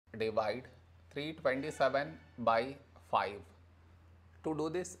divide 327 by 5. To do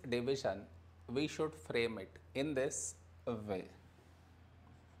this division, we should frame it in this way.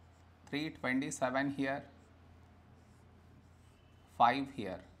 327 here, 5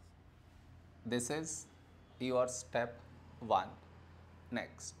 here. This is your step 1.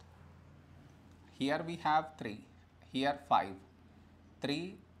 Next, here we have 3, here 5.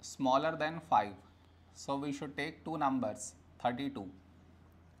 3 smaller than 5. So we should take two numbers, 32.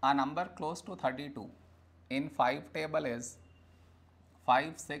 A number close to 32 in 5 table is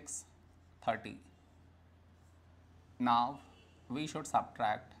 5, 6, 30. Now we should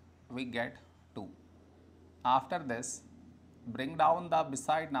subtract, we get 2. After this, bring down the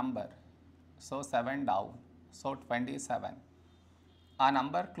beside number, so 7 down, so 27. A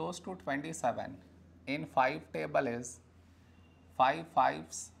number close to 27 in 5 table is 5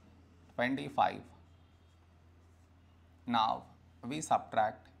 5s 25. Now we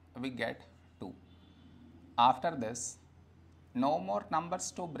subtract, we get 2. After this, no more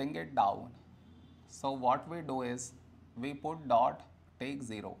numbers to bring it down. So what we do is, we put dot, take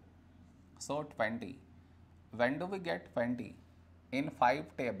 0. So 20. When do we get 20? In 5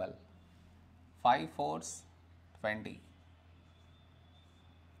 table. 5 4s 20.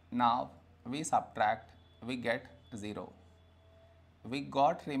 Now we subtract, we get 0. We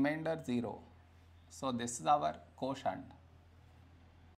got remainder 0. So this is our quotient.